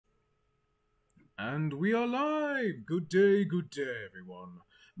And we are live! Good day, everyone.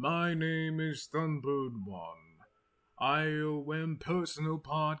 My name is Thunbird1. IOM personal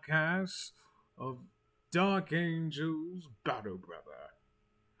podcast of Dark Angels Battle Brother.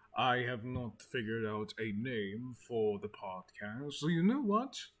 I have not figured out a name for the podcast, so you know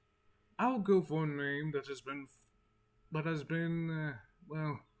what? I'll go for a name that has been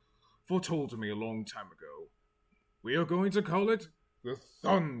foretold to me a long time ago. We are going to call it the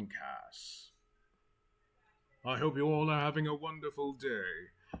thuncast. I hope you all are having a wonderful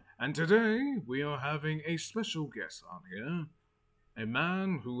day. And today, we are having a special guest on here. A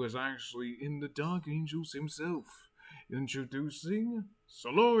man who is actually in the Dark Angels himself. Introducing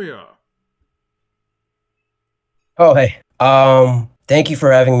Soloria. Oh, hey. Thank you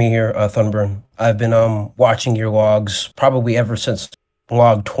for having me here, Thunburn. I've been watching your logs probably ever since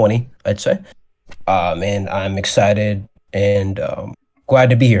log 20, I'd say. And I'm excited and glad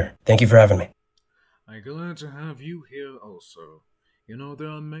to be here. Thank you for having me. I'm glad to have you here also. You know, there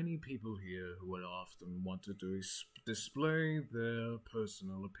are many people here who would often want to display their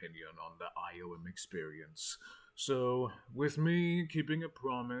personal opinion on the IOM experience. So, with me keeping a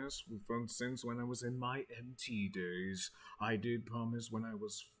promise, since when I was in my MT days, I did promise when I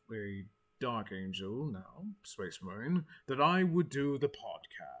was a Dark Angel, now Space Marine, that I would do the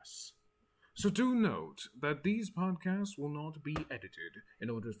podcast. So do note that these podcasts will not be edited in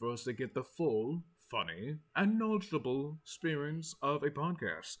order for us to get the full, funny, and knowledgeable experience of a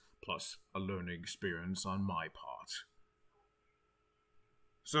podcast, plus a learning experience on my part.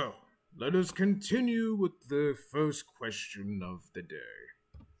 So, let us continue with the first question of the day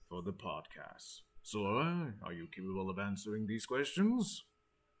for the podcast. Sora, are you capable of answering these questions?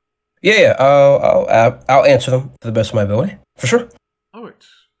 Yeah, I'll answer them to the best of my ability, for sure. Alright,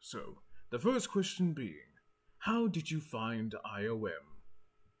 so the first question being, how did you find IOM?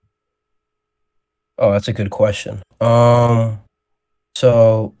 Oh, that's a good question.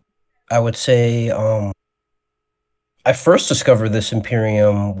 So I would say I first discovered this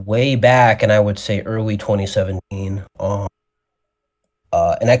Imperium way back, and I would say early 2017. And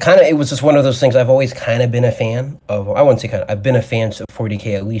it was just one of those things I've always kind of been a fan of. I wouldn't say kind of, I've been a fan of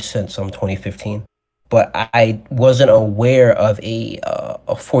 40K at least since 2015. But I wasn't aware of a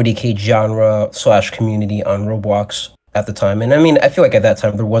 40K genre slash community on Roblox at the time. And I mean, I feel like at that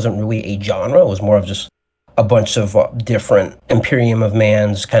time there wasn't really a genre. It was more of just a bunch of different Imperium of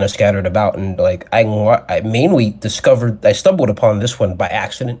Mans kind of scattered about. And like I mainly I stumbled upon this one by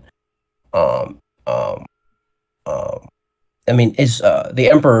accident. Um, um, um, I mean, the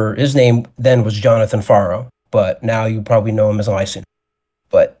Emperor, his name then was Jonathan Faro, but now you probably know him as Lyson.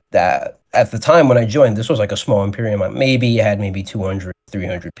 But that at the time when I joined, this was like a small Imperium. Maybe it had maybe 200,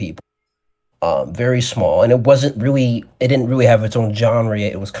 300 people. Very small, and it didn't really have its own genre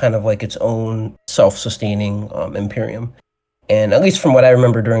yet. It was kind of like its own self-sustaining Imperium. And at least from what I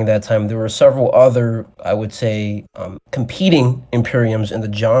remember during that time, there were several other, I would say, competing Imperiums in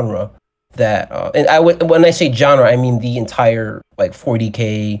the genre and when I say genre, I mean the entire like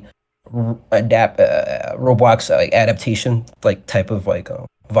 40K Roblox like adaptation like type of like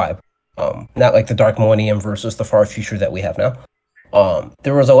vibe. Not like the Dark Millennium versus the far future that we have now.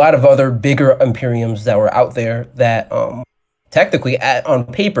 There was a lot of other bigger Imperiums that were out there that technically on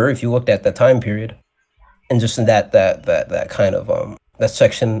paper, if you looked at the time period and just in that kind of that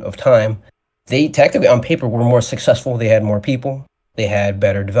section of time, they technically on paper were more successful. They had more people, they had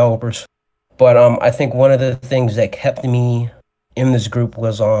better developers. But I think one of the things that kept me in this group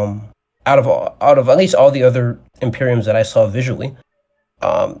was out of at least all the other Imperiums that I saw visually,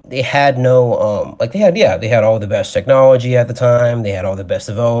 they had no they had all the best technology at the time, they had all the best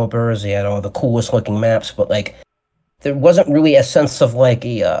developers, they had all the coolest looking maps, but like there wasn't really a sense of like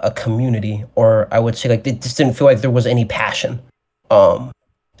a community, or I would say like it just didn't feel like there was any passion. Um,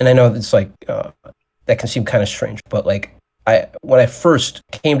 and I know it's like that can seem kind of strange, but like I when I first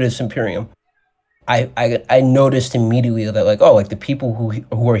came to this Imperium, I noticed immediately that like, oh, like the people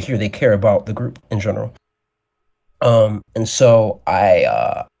who are here, they care about the group in general. And so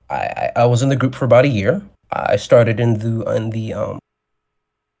I was in the group for about a year. I started in the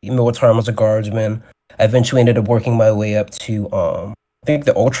military as a guardsman. I eventually ended up working my way up to I think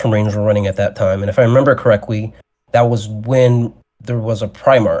the Ultramarines were running at that time, and if I remember correctly, that was when there was a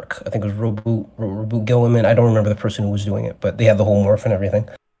Primarch. I think it was Roboot Gilliman. I don't remember the person who was doing it, but they had the whole morph and everything.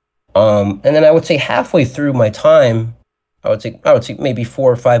 And then I would say halfway through my time, I would say maybe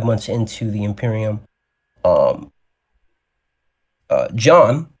 4 or 5 months into the Imperium, um,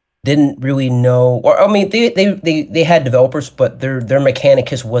 John didn't really know, or I mean, they had developers, but their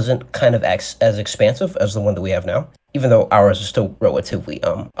Mechanicus wasn't kind of as expansive as the one that we have now, even though ours is still relatively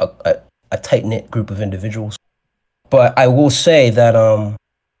a tight knit group of individuals. But I will say that um,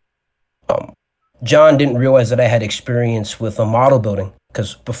 John didn't realize that I had experience with a model building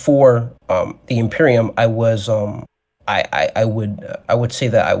because before the Imperium, I would say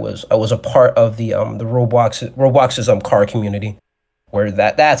that I was a part of the Roblox's car community where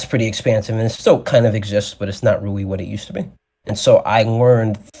that's pretty expansive and it still kind of exists, but it's not really what it used to be. And so I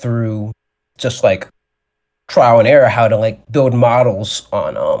learned through just like trial and error how to like build models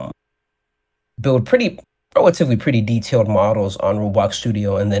on build pretty relatively pretty detailed models on Roblox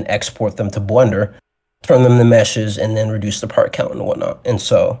Studio and then export them to Blender, turn them to meshes, and then reduce the part count and whatnot. And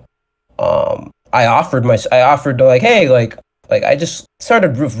so I offered to like, hey, like I just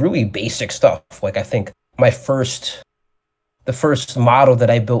started with really basic stuff. Like I think the first model that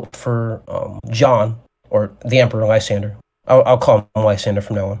I built for John or the Emperor Lysander. I'll call him Lysander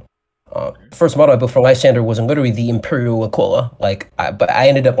from now on. Okay. First model I built for Lysander was literally the Imperial Aquila. But I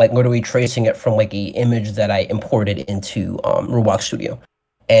ended up like literally tracing it from like a image that I imported into Roblox Studio,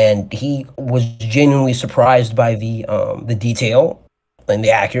 and he was genuinely surprised by the detail and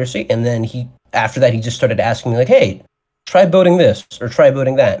the accuracy. And then he after that he just started asking me like, "Hey, try building this or try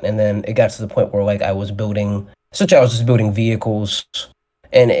building that." And then it got to the point where like essentially I was just building vehicles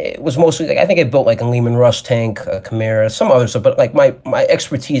and it was mostly like I think I built like a Lehman Russ tank, a Chimera, some other stuff. But like my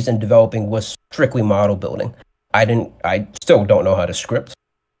expertise in developing was strictly model building. I still don't know how to script,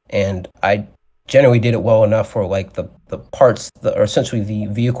 and I generally did it well enough for like the parts that are essentially the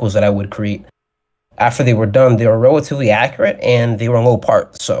vehicles that I would create. After they were done, they were relatively accurate and they were low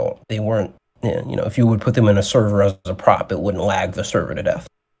parts, so they weren't. You know, if you would put them in a server as a prop, it wouldn't lag the server to death.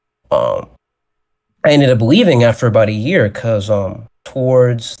 Um, I ended up leaving after about a year because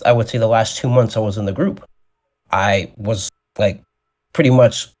towards I would say the last 2 months I was in the group, I was like pretty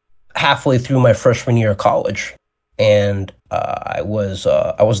much halfway through my freshman year of college, and I was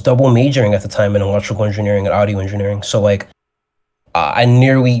double majoring at the time in electrical engineering and audio engineering. So like I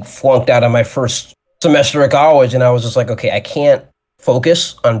nearly flunked out of my first semester of college, and I was just like, okay, I can't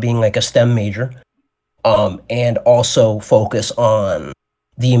focus on being like a STEM major, and also focus on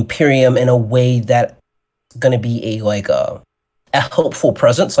the Imperium in a way that's going to be a helpful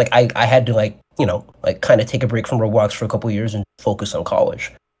presence. Like I had to like like kind of take a break from Roblox for a couple of years and focus on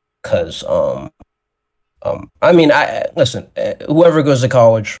college, because I mean I listen, whoever goes to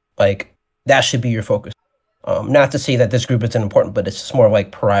college, like that should be your focus. Not to say that this group isn't important, but it's just more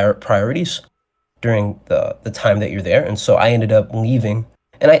like priorities during the time that you're there. And so I ended up leaving,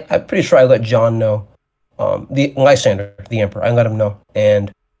 and I'm pretty sure I let John know, the Lysander, the Emperor. I let him know,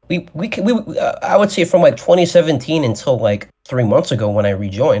 and I would say from like 2017 until like 3 months ago when I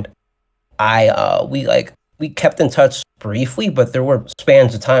rejoined, I we kept in touch briefly, but there were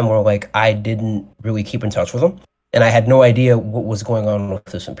spans of time where like I didn't really keep in touch with him, and I had no idea what was going on with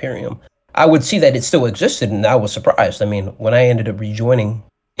this Imperium. I would see that it still existed, and I was surprised. I mean, when I ended up rejoining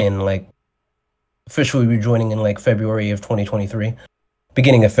in like officially rejoining in like February of 2023,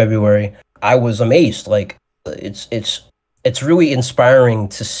 beginning of February, I was amazed. Like it's really inspiring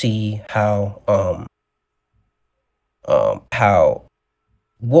to see how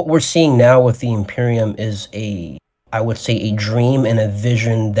what we're seeing now with the Imperium is I would say a dream and a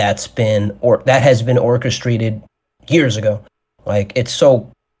vision that has been orchestrated years ago. Like it's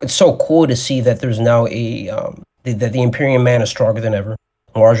so cool to see that there's now that the Imperium man is stronger than ever,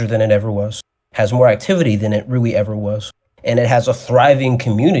 larger than it ever was, has more activity than it really ever was, and it has a thriving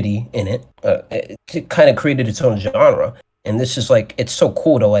community in it. It kind of created its own genre, and this is like it's so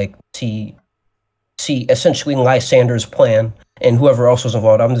cool to like see essentially Lysander's plan and whoever else was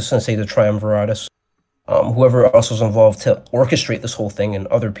involved. I'm just gonna say the Triumviratus. Whoever else was involved to orchestrate this whole thing, and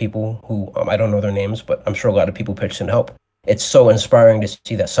other people who I don't know their names, but I'm sure a lot of people pitched in help. It's so inspiring to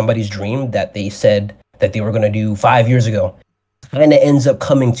see that somebody's dream that they said that they were going to do 5 years ago kind of ends up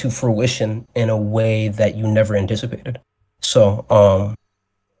coming to fruition in a way that you never anticipated. So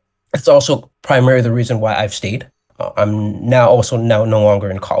it's also primarily the reason why I've stayed. I'm now no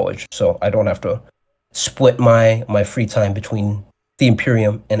longer in college, so I don't have to split my free time between the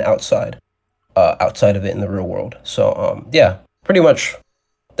Imperium and outside of it in the real world. So yeah, pretty much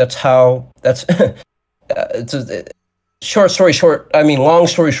that's it's short story short. I mean, long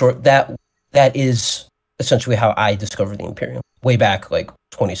story short, that is essentially how I discovered the Imperium way back like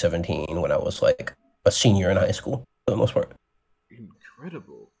 2017 when I was like a senior in high school for the most part.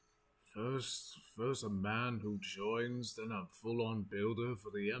 Incredible. First a man who joins, then a full-on builder for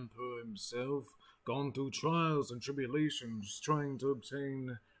the Emperor himself, gone through trials and tribulations, trying to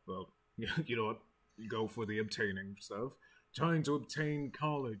obtain, well, you know what, go for the obtaining stuff, trying to obtain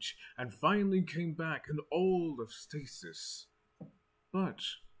college, and finally came back in all of stasis. But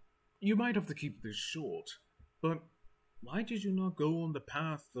you might have to keep this short, but why did you not go on the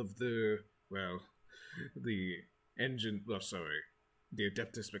path of well, the sorry, the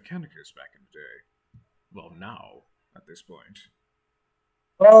Adeptus Mechanicus back in the day? Well, now, at this point.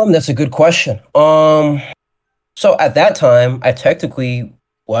 That's a good question. So at that time, I technically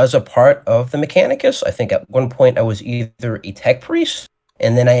was a part of the Mechanicus. I think at one point I was either a tech priest,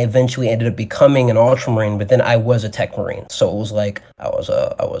 and then I eventually ended up becoming an ultramarine, but then I was a tech marine. So it was like I was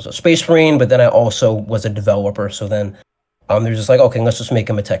a space marine, but then I also was a developer. So then they're just like, okay, let's just make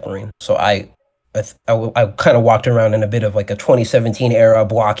him a tech marine. So I kind of walked around in a bit of like a 2017 era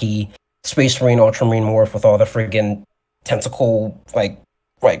blocky space marine ultramarine morph with all the friggin' tentacle like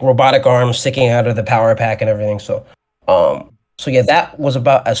robotic arms sticking out of the power pack and everything. So yeah, that was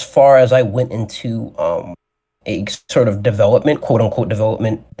about as far as I went into a sort of development, quote unquote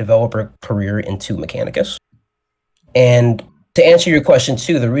development developer career into Mechanicus. And to answer your question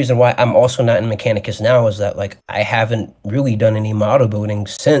too, the reason why I'm also not in Mechanicus now is that like I haven't really done any model building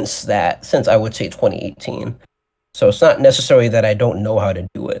since I would say 2018. So it's not necessarily that I don't know how to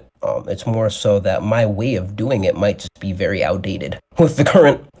do it. It's more so that my way of doing it might just be very outdated with the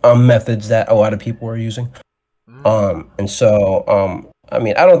current methods that a lot of people are using. And so I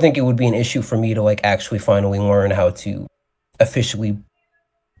mean, I don't think it would be an issue for me to like actually finally learn how to officially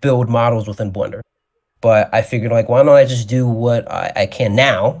build models within Blender. But I figured like, why don't I just do what I can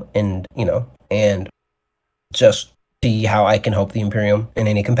now, and and just see how I can help the Imperium in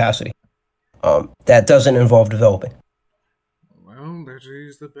any capacity. That doesn't involve developing. Well, that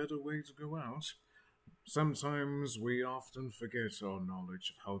is the better way to go out. Sometimes we often forget our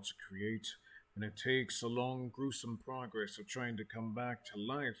knowledge of how to create, and it takes a long, gruesome progress of trying to come back to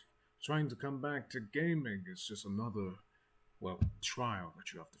life, trying to come back to gaming. It's just another, well, trial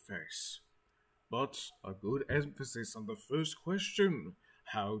that you have to face. But a good emphasis on the first question: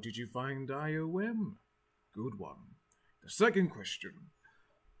 how did you find IOM? Good one. The second question: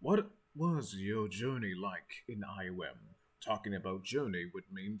 what was your journey like in IOM? Talking about journey would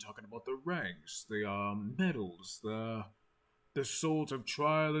mean talking about the ranks, the medals, the sort of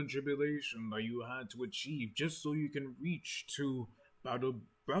trial and tribulation that you had to achieve just so you can reach to Battle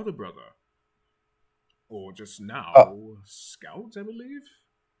Brother. Or just Uh, now, Scout, I believe?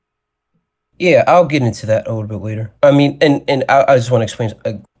 yeah, I'll get into that a little bit later. I mean, and I just want to explain,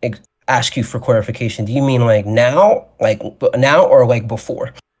 ask you for clarification. Do you mean like now, now, or like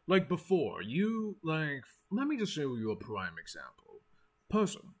before? Like before, let me just show you a prime example.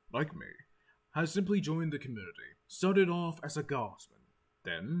 Person, like me, has simply joined the community, started off as a guardsman,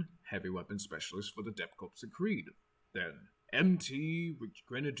 then heavy weapon specialist for the Depth Corps of Creed, then MT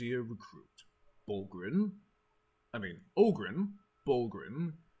Grenadier Recruit, Bulgrin,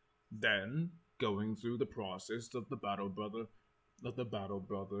 Bulgrin, then going through the process of the Battle Brothers of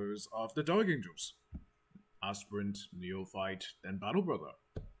the Dark Angels. Aspirant, Neophyte, then Battle Brother.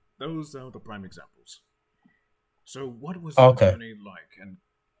 Those are the prime examples. So, what was your Okay. journey like, and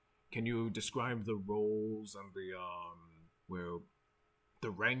can you describe the roles and well,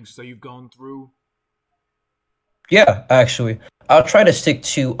 the ranks that you've gone through? Yeah, actually, I'll try to stick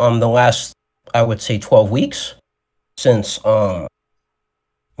to the last, I would say, 12 weeks, since I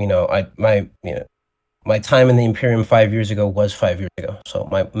my my time in the Imperium 5 years ago was 5 years ago, so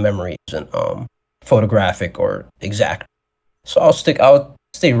my memory isn't photographic or exact. So I'll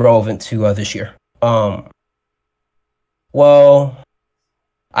stay relevant to this year. Well,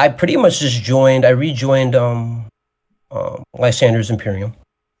 I pretty much just joined. I rejoined Lysander's Imperium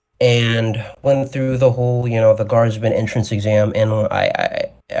and went through the whole, the guardsman entrance exam. And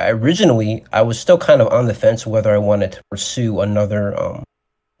I originally I was still kind of on the fence whether I wanted to pursue another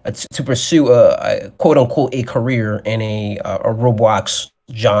to pursue a quote unquote a career in a Roblox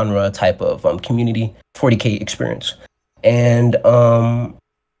genre type of community 40K experience. And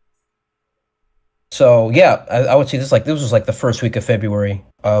so yeah, I would say this was like the first week of February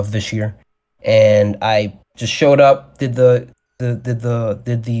of this year, and I just showed up, did the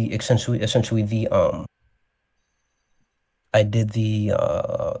essentially the I did the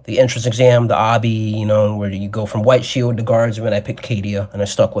entrance exam, the obby, where you go from white shield to guardsman. I picked Cadia and I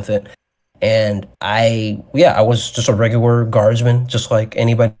stuck with it. And I was just a regular guardsman, just like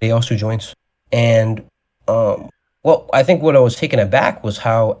anybody else who joins. And well, I think what I was taken aback was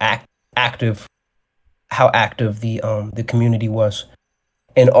active the community was.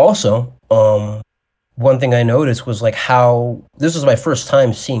 And also, one thing I noticed was like how this was my first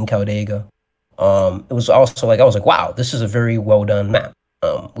time seeing Caldega. It was also like I was like, wow, this is a very well done map.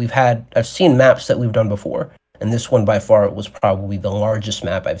 I've seen maps that we've done before, and this one by far was probably the largest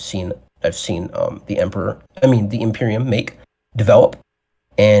map I've seen the Imperium make develop.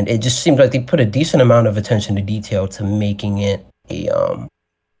 and it just seemed like they put a decent amount of attention to detail to making it a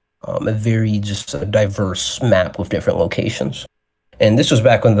very just a diverse map with different locations. And this was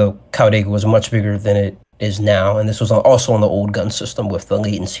back when the Caldega was much bigger than it is now, and this was also on the old gun system with the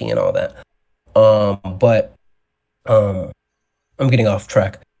latency and all that. But um, I'm getting off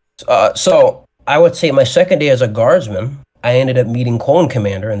track. So I would say my second day as a guardsman, I ended up meeting Clone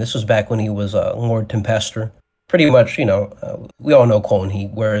Commander, and this was back when he was Lord Tempester. Pretty much, we all know Clone. He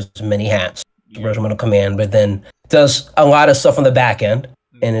wears many hats, Yep. regimental command, but then does a lot of stuff on the back end,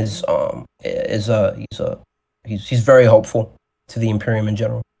 and Mm-hmm. he's very hopeful to the Imperium in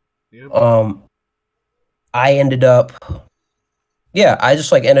general. Yep. Um, I ended up, yeah, I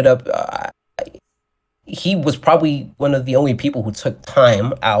just like ended up. He was probably one of the only people who took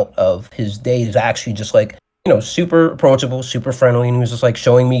time out of his day to actually just like super approachable, super friendly, and he was just like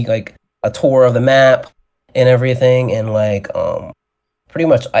showing me like a tour of the map and everything, and like pretty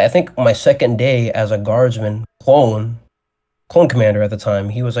much I think my second day as a guardsman clone commander at the time,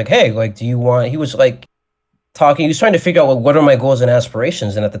 he was like, hey, like, do you want? He was like talking. He was trying to figure out like what are my goals and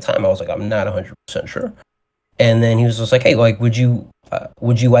aspirations, and at the time I was like, I'm not 100% sure. And then he was just like, hey, like, would you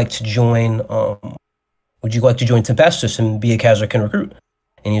like to join would you like to join Tempestus and be a Kazakin recruit?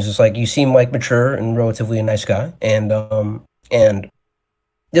 And he's just like, you seem like mature and relatively a nice guy. And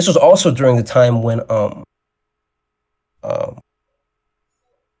this was also during the time when um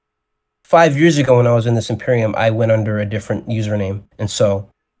 5 years ago when I was in this Imperium, I went under a different username. And so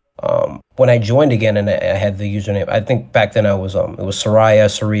when I joined again and I had the username, I think back then I was it was Soraya,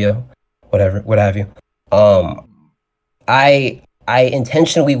 Saria, whatever, what have you. Um Mm. I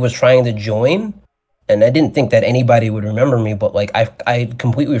intentionally was trying to join, and I didn't think that anybody would remember me, but like I'd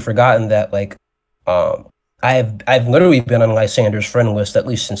completely forgotten that like um I've literally been on Lysander's friend list at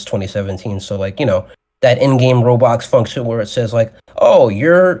least since 2017. So like, that in-game Roblox function where it says like, oh,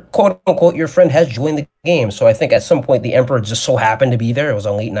 your quote unquote your friend has joined the game. So I think at some point the Emperor just so happened to be there. It was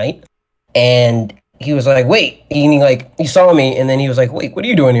a late night. And he was like, wait, and he saw me, and then he was like, wait, what are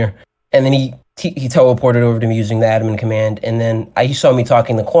you doing here? And then he teleported over to me using the admin command, and then he saw me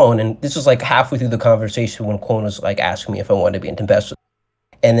talking to Clone, and this was like halfway through the conversation when Clone was like asking me if I wanted to be in Tempest.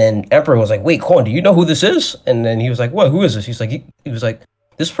 And then Emperor was like, wait, Clone, do you know who this is? And then he was like, what, who is this? He was like,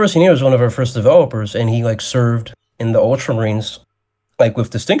 this person here was one of our first developers, and he like served in the Ultramarines like with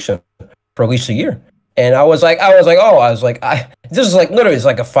distinction for at least a year. And this is like literally it's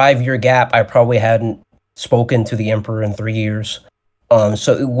like a 5 year gap. I probably hadn't spoken to the Emperor in 3 years.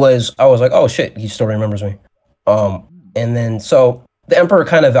 So I was like, oh shit, he still remembers me. Mm. And then so the Emperor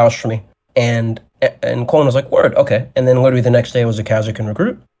kind of vouched for me, and Colin was like, word, okay. And then literally the next day I was a Kazakin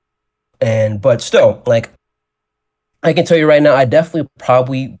recruit. But still, like I can tell you right now, I definitely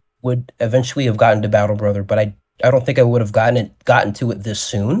probably would eventually have gotten to Battle Brother, but I don't think I would have gotten to it this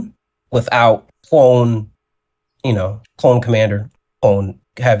soon without clone commander, clone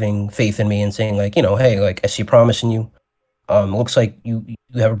having faith in me and saying like, hey, like I see promise in you. Looks like you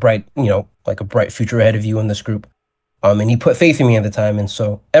have a bright, like a bright future ahead of you in this group. And he put faith in me at the time, and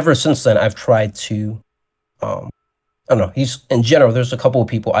so ever since then, I've tried to, um, I don't know. He's in general. There's a couple of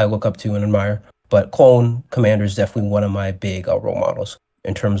people I look up to and admire, but Clone Commander is definitely one of my big role models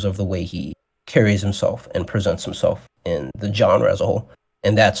in terms of the way he carries himself and presents himself in the genre as a whole.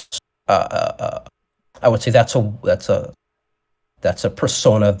 And that's, I would say that's a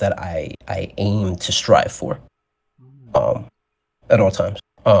persona that I aim to strive for Mm. um, at all times.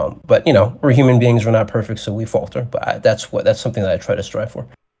 But we're human beings. We're not perfect, so we falter. But that's something that I try to strive for.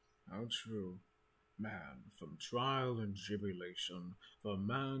 How true. Man, from trial and tribulation, for a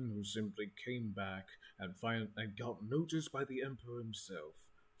man who simply came back and got noticed by the Emperor himself,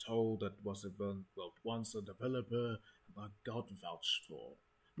 told that was once a developer, but God vouched for.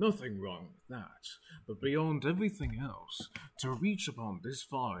 Nothing wrong with that, but beyond everything else, to reach upon this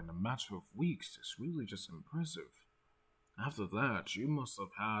far in a matter of weeks is really just impressive. After that, you must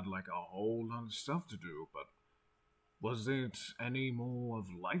have had like a whole lot of stuff to do, but was it any more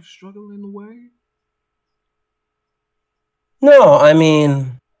of life struggle in a way? No, I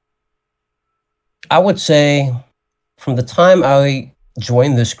mean, I would say from the time I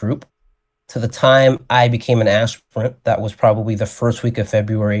joined this group to the time I became an aspirant, that was probably the first week of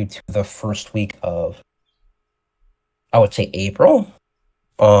February to the first week of, I would say, April.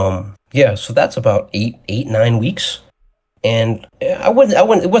 Yeah, so that's about 9 weeks. And it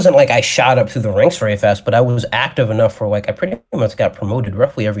wasn't like I shot up through the ranks very fast, but I was active enough for like I pretty much got promoted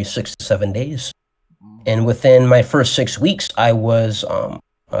roughly every 6 to 7 days. And Mm. within my first 6 weeks, I was a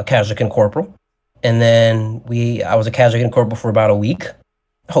Kazakin corporal, and then I was a Kazakin corporal for about a week,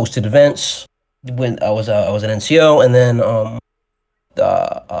 hosted events when I was an NCO, and then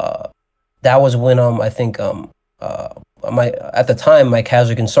that was when I think my at the time my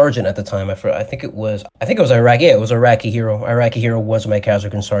Kazakhstan sergeant at the time I think it was Iraqi. Yeah, it was Iraqi hero. Iraqi hero was my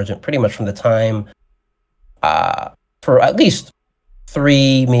Kazakhstan sergeant pretty much from the time uh for at least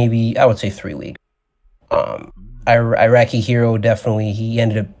three, maybe I would say 3 weeks. Um, Iraqi hero, definitely he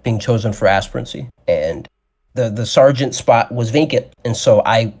ended up being chosen for aspirancy, and the sergeant spot was vacant, and so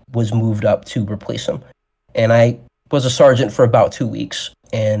I was moved up to replace him, and I was a sergeant for about 2 weeks,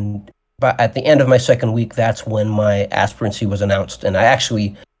 and but at the end of my second week, that's when my aspirancy was announced, and I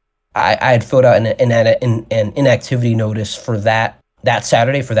had filled out an inactivity notice for that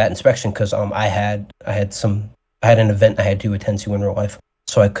Saturday for that inspection because I had an event I had to attend to in real life,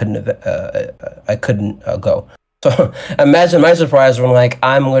 so I couldn't go. So imagine my surprise when like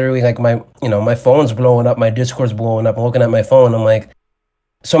I'm literally like my phone's blowing up, my Discord's blowing up. I'm looking at my phone. I'm like,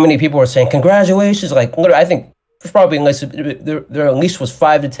 so many people are saying congratulations. Like literally, I think there's probably unless there at least was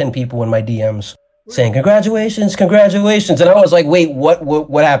 5 to 10 people in my DMs saying Wait, congratulations, congratulations, and I was like, wait,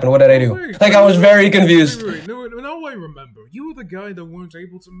 what happened? What did I oh do? wait, Like I was very confused. no, now I remember. You were the guy that weren't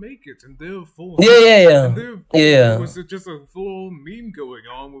able to make it, and Yeah, yeah, and yeah, therefore there yeah. was just a full meme going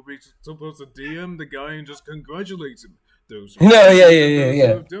on where we supposed to DM the guy and just congratulate him. Those who No, make yeah, it yeah, and yeah, those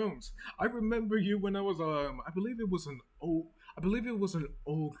yeah. who don't. I remember you when I was I believe it was an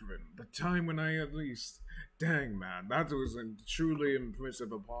Ogren. The time when I at least, dang man, that was truly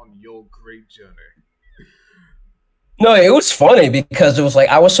impressive upon your great journey. No, it was funny because it was like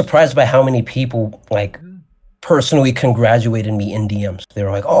I was surprised by how many people like Yeah, personally congratulated me in DMs. They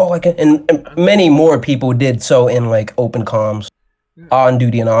were like, "Oh, like," and and many more people did so in like open comms, yeah, on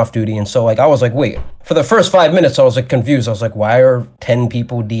duty and off duty. And so like I was like, wait. For the first 5 minutes, I was like confused. I was like, why are 10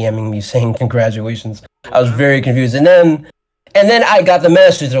 people DMing me saying congratulations? well I was now, very confused. And then I got the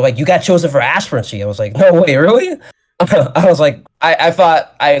message. They're like, you got chosen for aspirancy. I was like, no way, really? I was like, I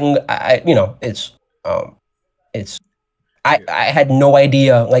thought um it's yeah, I had no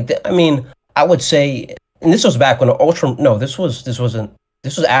idea. Like, I mean, I would say, and this was back when Ultra. No, this wasn't.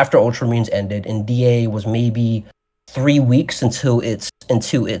 This was after Ultramarines ended, and DA was maybe 3 weeks since it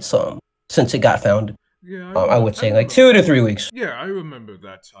got founded. yeah, I would I say like remember. 2 to 3 weeks. Yeah, I remember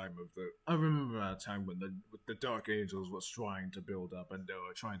that time of the. I remember that time when the Dark Angels was trying to build up and they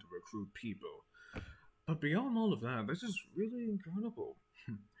were trying to recruit people. But beyond all of that, this is really incredible.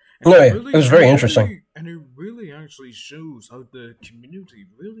 No, yeah, it was very interesting. And it really actually shows how the community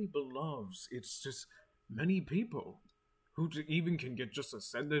really beloves it's just many people who even can get just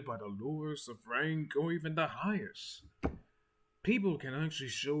ascended by the lowest of rank or even the highest. People can actually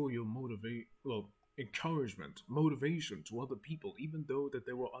show your encouragement, motivation to other people, even though that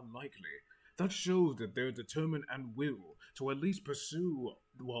they were unlikely. That shows that they're determined and will to at least pursue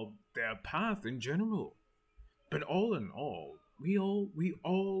their path in general. But all in all, we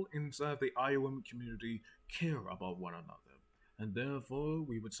all inside the IOM community care about one another, and therefore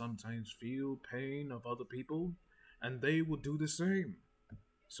we would sometimes feel pain of other people, and they would do the same.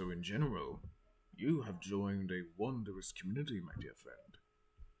 So in general, you have joined a wondrous community, my dear friend.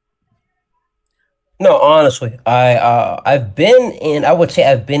 No, honestly, I would say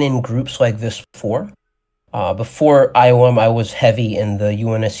I've been in groups like this before. Before IOM, I was heavy in the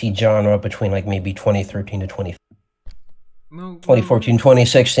UNSC genre between like maybe 2013 to No, twenty no, fourteen,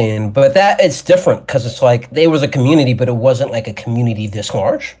 2016. But that it's different because it's like there was a community, but it wasn't like a community this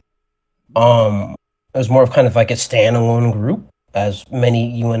large. Um, it was more of kind of like a standalone group, as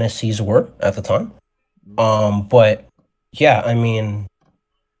many UNSCs were at the time. But yeah, I mean,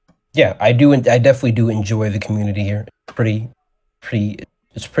 yeah, I definitely do enjoy the community here. Pretty,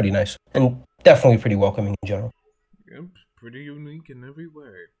 it's pretty nice and definitely pretty welcoming in general. yep, pretty unique in every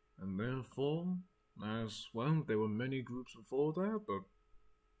way, and therefore, as well, there were many groups before that, but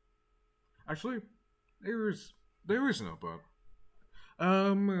actually, there is there is no but.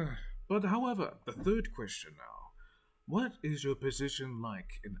 But however, the third question now. What is your position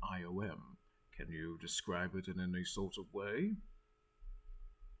like in IOM? Can you describe it in any sort of way?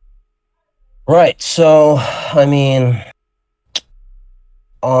 Right. So, I mean,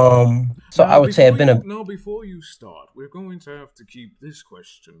 so I would say I've been a Before you start, we're going to have to keep this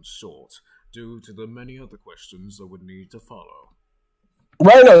question short due to the many other questions that would need to follow.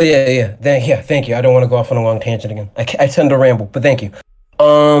 right. No, yeah, yeah, yeah. Thank you. I don't want to go off on a long tangent again. I tend to ramble, but thank you.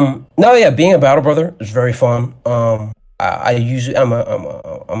 No, yeah, being a battle brother is very fun. I usually I'm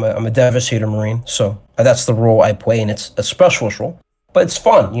a devastator marine, so that's the role I play, and it's a specialist role, but it's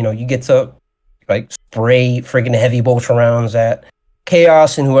fun. You get to like spray friggin' heavy bolts rounds at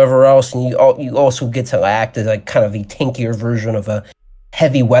chaos and whoever else, and you also get to act as like kind of a tankier version of a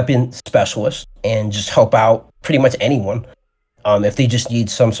heavy weapon specialist and just help out pretty much anyone. if they just need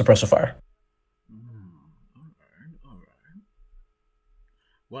some suppressive fire. Alright,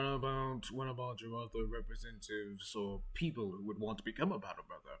 alright. What about your other representatives or people who would want to become a battle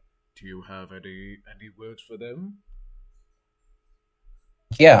brother? Do you have any words for them?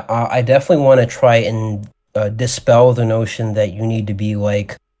 Yeah, I definitely want to try and dispel the notion that you need to be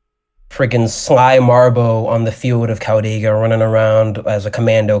like friggin' Sly Marbo on the field of Caldega, running around as a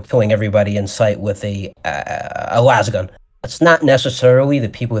commando, killing everybody in sight with a las gun. That's not necessarily the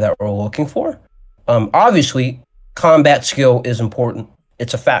people that we're looking for. Obviously, combat skill is important.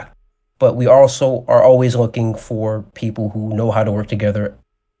 It's a fact. But we also are always looking for people who know how to work together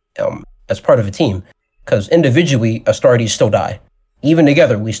as part of a team. Because individually, Astartes still die. Even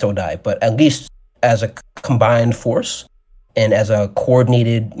together, we still die. But at least as a combined force, and as a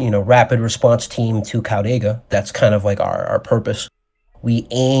coordinated, rapid response team to Caldega, that's kind of like our purpose. We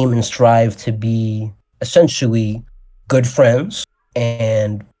aim and strive to be essentially good friends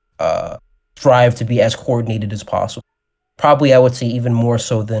and strive to be as coordinated as possible. Probably, I would say even more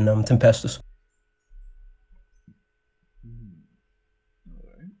so than Tempestus. Hmm.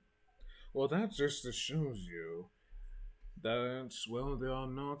 Alright. Well, that just shows you that, well, there are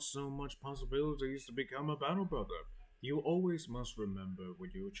not so much possibilities to become a battle brother. You always must remember when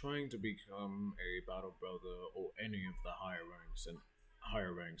you're trying to become a battle brother or any of the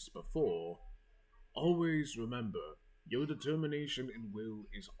higher ranks before, always remember your determination and will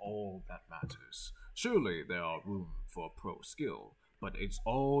is all that matters. Surely there are room for pro skill, but it's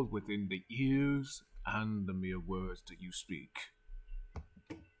all within the ears and the mere words that you speak.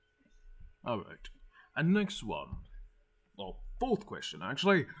 Alright. And next one. Well, fourth question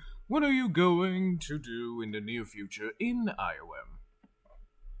actually. What are you going to do in the near future in IOM?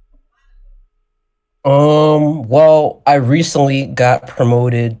 Well, I recently got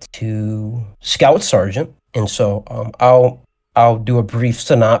promoted to Scout Sergeant, and so I'll do a brief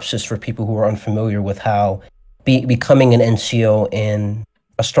synopsis for people who are unfamiliar with how becoming an NCO in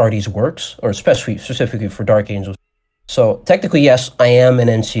Astartes works, or especially specifically for Dark Angels. So technically, yes, I am an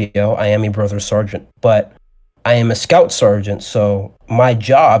NCO. I am a brother sergeant, but I am a Scout Sergeant. So my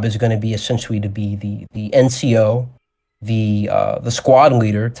job is going to be essentially to be the NCO, the squad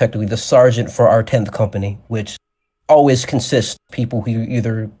leader, technically the sergeant for our 10th company, which always consists of people who are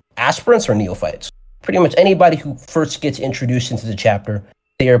either aspirants or neophytes. Pretty much anybody who first gets introduced into the chapter,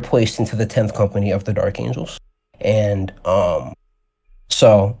 they are placed into the 10th company of the Dark Angels. And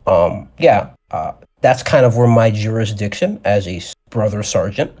yeah, that's kind of where my jurisdiction as a brother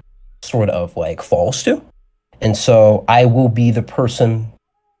sergeant sort of like falls to. And so I will be the person,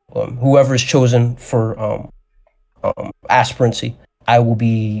 whoever is chosen for aspirancy, I will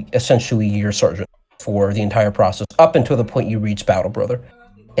be essentially your sergeant for the entire process up until the point you reach battle brother.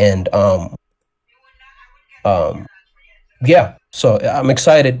 And um, yeah, so I'm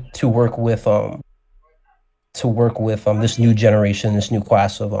excited to work with this new generation, this new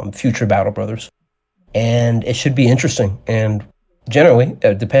class of future battle brothers, and it should be interesting. And generally,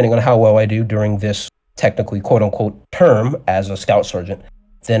 depending on how well I do during this technically quote unquote term as a scout sergeant,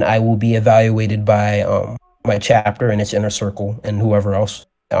 then I will be evaluated by my chapter and its inner circle and whoever else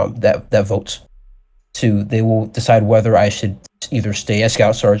that votes. They will decide whether I should either stay as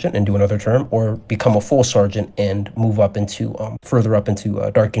scout sergeant and do another term, or become a full sergeant and move up into further up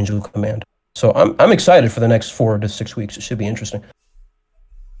into Dark Angel Command. So I'm excited for the next 4 to 6 weeks. It should be interesting.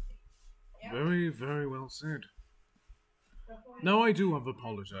 Very, very well said. Now, I do have to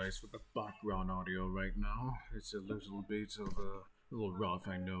apologize for the background audio right now. It's a little bit of a little rough.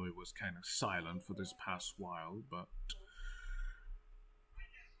 I know it was kind of silent for this past while, but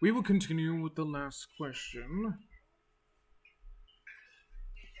we will continue with the last question.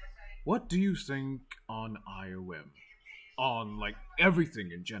 What do you think on IOM? On, like,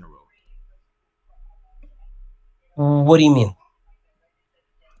 everything in general? What do you mean?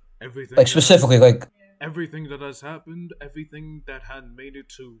 Everything Like that has specifically, like everything that has happened, everything that had made it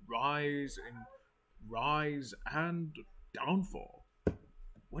to rise and downfall.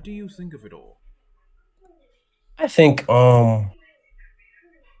 What do you think of it all? I think I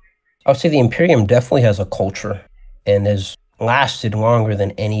would say the Imperium definitely has a culture and has lasted longer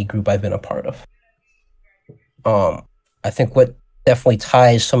than any group I've been a part of. Um, I think what definitely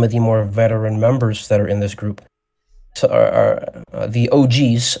ties some of the more veteran members that are in this group to the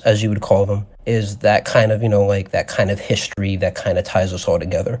OGs, as you would call them, is that kind of, like that kind of history that kind of ties us all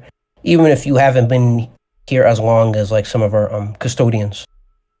together. Even if you haven't been here as long as like some of our custodians,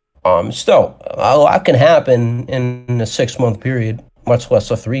 still a lot can happen in a 6 month period, much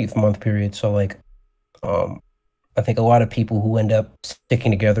less a 3 month period. So like, um, I think a lot of people who end up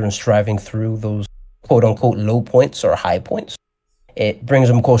sticking together and striving through those quote unquote low points or high points, it brings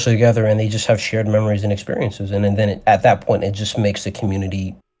them closer together, and they just have shared memories and experiences. And then at that point, it just makes the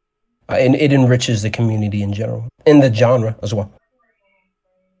community, and it enriches the community in general, in the genre as well.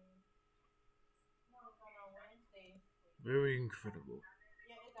 Very incredible.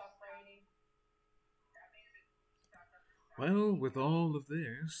 Well, with all of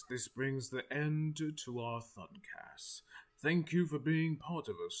this, this brings the end to our thuncast. Thank you for being part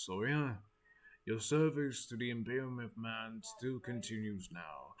of us, Sawyer. Your service to the Imperium of Man still continues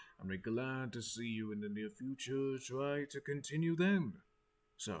now, and we're glad to see you in the near future try to continue them.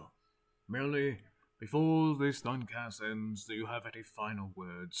 So, merely, before this thuncast ends, do you have any final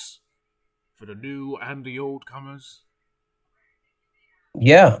words for the new and the old comers?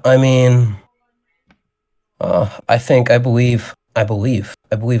 Yeah, I mean, I believe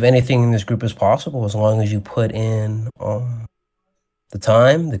anything in this group is possible as long as you put in the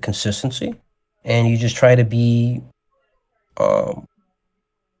time, the consistency, and you just try to be um,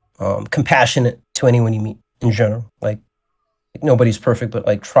 compassionate to anyone you meet in general. Like nobody's perfect, but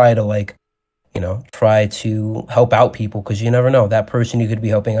like try to try to help out people because you never know. That person you could be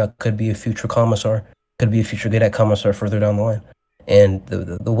helping out could be a future commissar, could be a future cadet commissar further down the line. And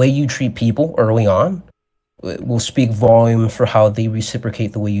the way you treat people early on will speak volumes for how they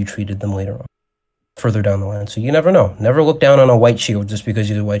reciprocate the way you treated them later on, further down the line. So you never know. Never look down on a white shield just because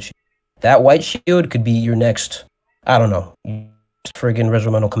you're a white shield. That white shield could be your next, I don't know, friggin'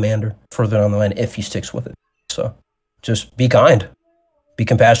 regimental commander further down the line if he sticks with it. So just be kind, be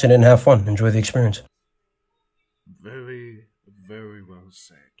compassionate, and have fun. Enjoy the experience. Very, very well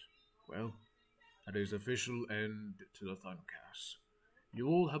said. Well, that is official end to the Thuncast. You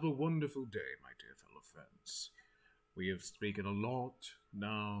all have a wonderful day, my dear fellow friends. We have spoken a lot,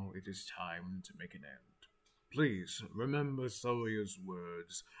 now it is time to make an end. Please remember Sawyer's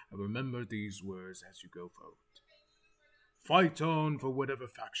words, and remember these words as you go forward. Fight on for whatever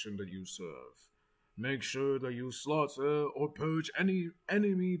faction that you serve. Make sure that you slaughter or purge any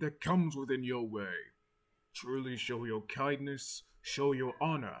enemy that comes within your way. Truly show your kindness, show your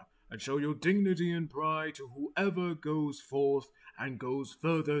honor, and show your dignity and pride to whoever goes forth and goes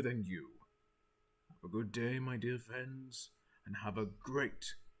further than you. Have a good day, my dear friends, and have a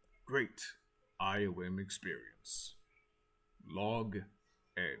great, great IOM experience. Log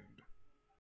end.